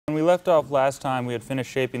we left off last time, we had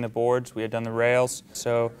finished shaping the boards, we had done the rails,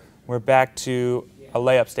 so we're back to a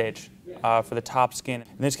layup stage for the top skin.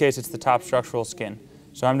 In this case, it's the top structural skin.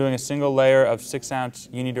 So I'm doing a single layer of 6-ounce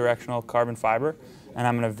unidirectional carbon fiber, and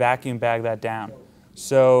I'm going to vacuum bag that down.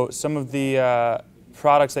 So some of the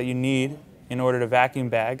products that you need in order to vacuum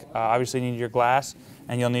bag, obviously you need your glass,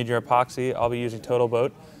 and you'll need your epoxy. I'll be using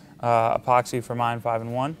TotalBoat epoxy for mine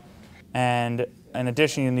 5-in-1. And in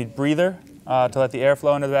addition, you need breather to let the air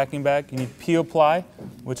flow into the vacuum bag. You need peel ply,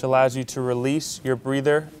 which allows you to release your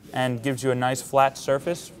breather and gives you a nice flat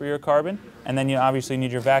surface for your carbon. And then you obviously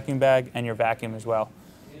need your vacuum bag and your vacuum as well.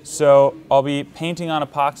 So I'll be painting on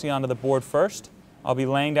epoxy onto the board first. I'll be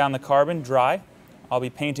laying down the carbon dry. I'll be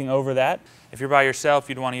painting over that. If you're by yourself,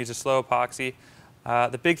 you'd want to use a slow epoxy.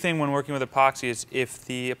 The big thing when working with epoxy is if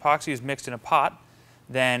the epoxy is mixed in a pot,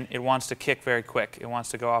 then it wants to kick very quick. It wants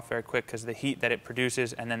to go off very quick because the heat that it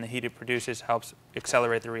produces and then the heat it produces helps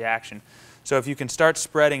accelerate the reaction. So if you can start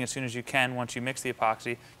spreading as soon as you can once you mix the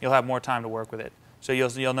epoxy, you'll have more time to work with it. So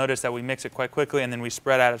you'll notice that we mix it quite quickly and then we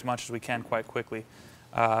spread out as much as we can quite quickly.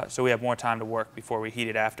 So we have more time to work before we heat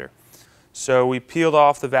it after. So we peeled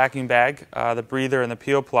off the vacuum bag, the breather and the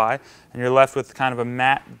peel ply, and you're left with kind of a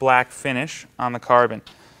matte black finish on the carbon.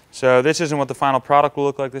 So this isn't what the final product will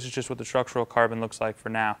look like, this is just what the structural carbon looks like for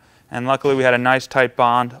now. And luckily we had a nice tight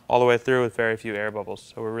bond all the way through with very few air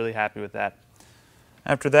bubbles, so we're really happy with that.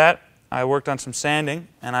 After that, I worked on some sanding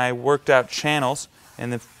and I worked out channels in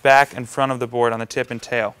the back and front of the board on the tip and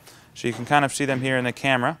tail. So you can kind of see them here in the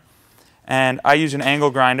camera. And I use an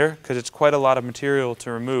angle grinder because it's quite a lot of material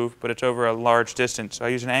to remove, but it's over a large distance. So I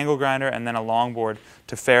use an angle grinder and then a longboard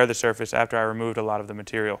to fair the surface after I removed a lot of the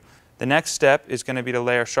material. The next step is going to be to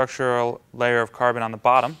lay a structural layer of carbon on the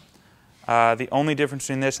bottom. The only difference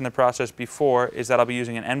between this and the process before is that I'll be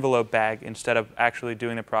using an envelope bag instead of actually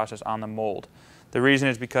doing the process on the mold. The reason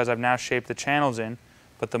is because I've now shaped the channels in,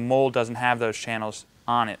 but the mold doesn't have those channels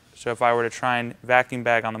on it. So if I were to try and vacuum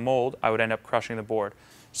bag on the mold, I would end up crushing the board.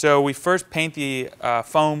 So we first paint the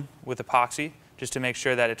foam with epoxy just to make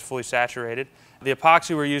sure that it's fully saturated. The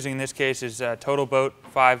epoxy we're using in this case is TotalBoat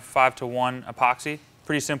 5-to-1 epoxy.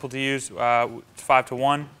 Pretty simple to use,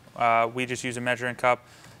 5-to-1. We just use a measuring cup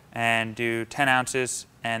and do 10 ounces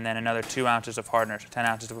and then another 2 ounces of hardener. So 10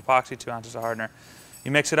 ounces of epoxy, 2 ounces of hardener.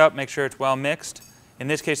 You mix it up, make sure it's well mixed. In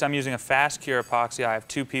this case I'm using a fast cure epoxy. I have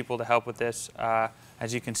 2 people to help with this,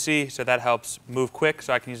 as you can see, so that helps move quick,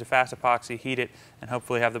 so I can use a fast epoxy, heat it, and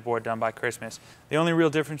hopefully have the board done by Christmas. The only real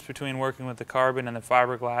difference between working with the carbon and the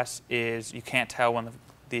fiberglass is you can't tell when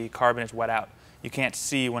the carbon is wet out. You can't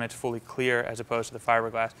see when it's fully clear as opposed to the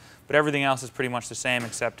fiberglass. But everything else is pretty much the same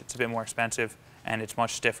except it's a bit more expensive and it's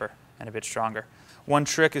much stiffer and a bit stronger. One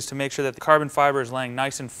trick is to make sure that the carbon fiber is laying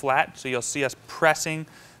nice and flat, so you'll see us pressing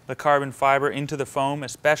the carbon fiber into the foam,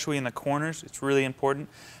 especially in the corners. It's really important.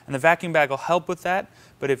 And the vacuum bag will help with that,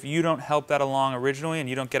 but if you don't help that along originally and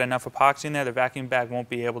you don't get enough epoxy in there, the vacuum bag won't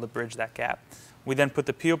be able to bridge that gap. We then put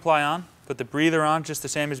the peel ply on, put the breather on just the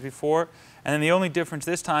same as before, and then the only difference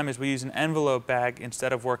this time is we use an envelope bag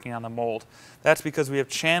instead of working on the mold. That's because we have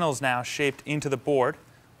channels now shaped into the board,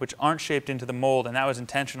 which aren't shaped into the mold, and that was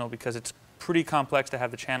intentional because it's pretty complex to have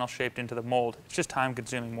the channel shaped into the mold. It's just time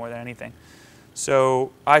consuming more than anything.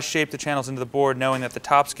 So I shaped the channels into the board knowing that the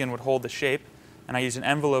top skin would hold the shape, and I used an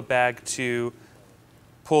envelope bag to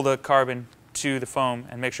pull the carbon to the foam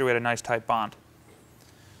and make sure we had a nice tight bond.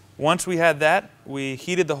 Once we had that, we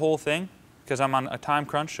heated the whole thing because I'm on a time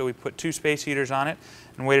crunch, so we put 2 space heaters on it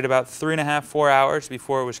and waited about 3.5–4 hours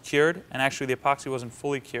before it was cured. And actually the epoxy wasn't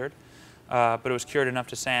fully cured, but it was cured enough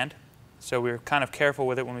to sand. So we were kind of careful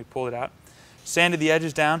with it when we pulled it out. Sanded the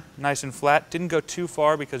edges down nice and flat. Didn't go too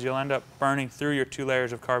far because you'll end up burning through your 2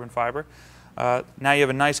 layers of carbon fiber. Now you have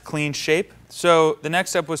a nice clean shape. So the next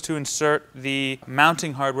step was to insert the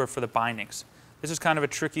mounting hardware for the bindings. This is kind of a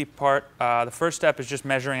tricky part. The first step is just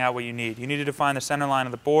measuring out what you need. You need to define the center line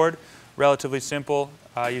of the board. Relatively simple,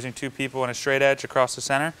 using 2 people and a straight edge across the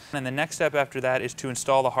center. And the next step after that is to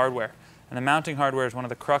install the hardware. And the mounting hardware is one of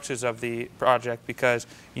the cruxes of the project because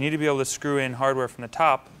you need to be able to screw in hardware from the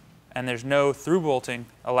top, and there's no through bolting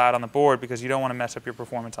allowed on the board because you don't want to mess up your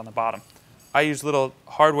performance on the bottom. I use little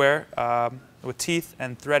hardware with teeth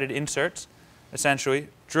and threaded inserts, essentially,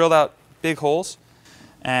 drilled out big holes,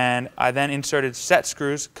 and I then inserted set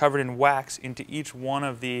screws covered in wax into each one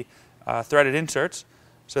of the threaded inserts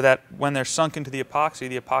so that when they're sunk into the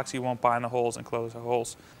epoxy won't bind the holes and close the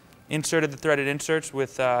holes. Inserted the threaded inserts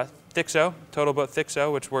with Thixo, TotalBoat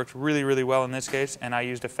Thixo, which worked really, really well in this case, and I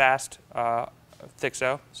used a fast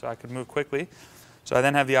Thixo so I could move quickly. So I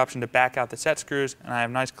then have the option to back out the set screws, and I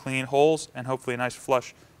have nice clean holes and hopefully a nice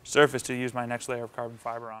flush surface to use my next layer of carbon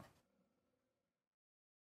fiber on.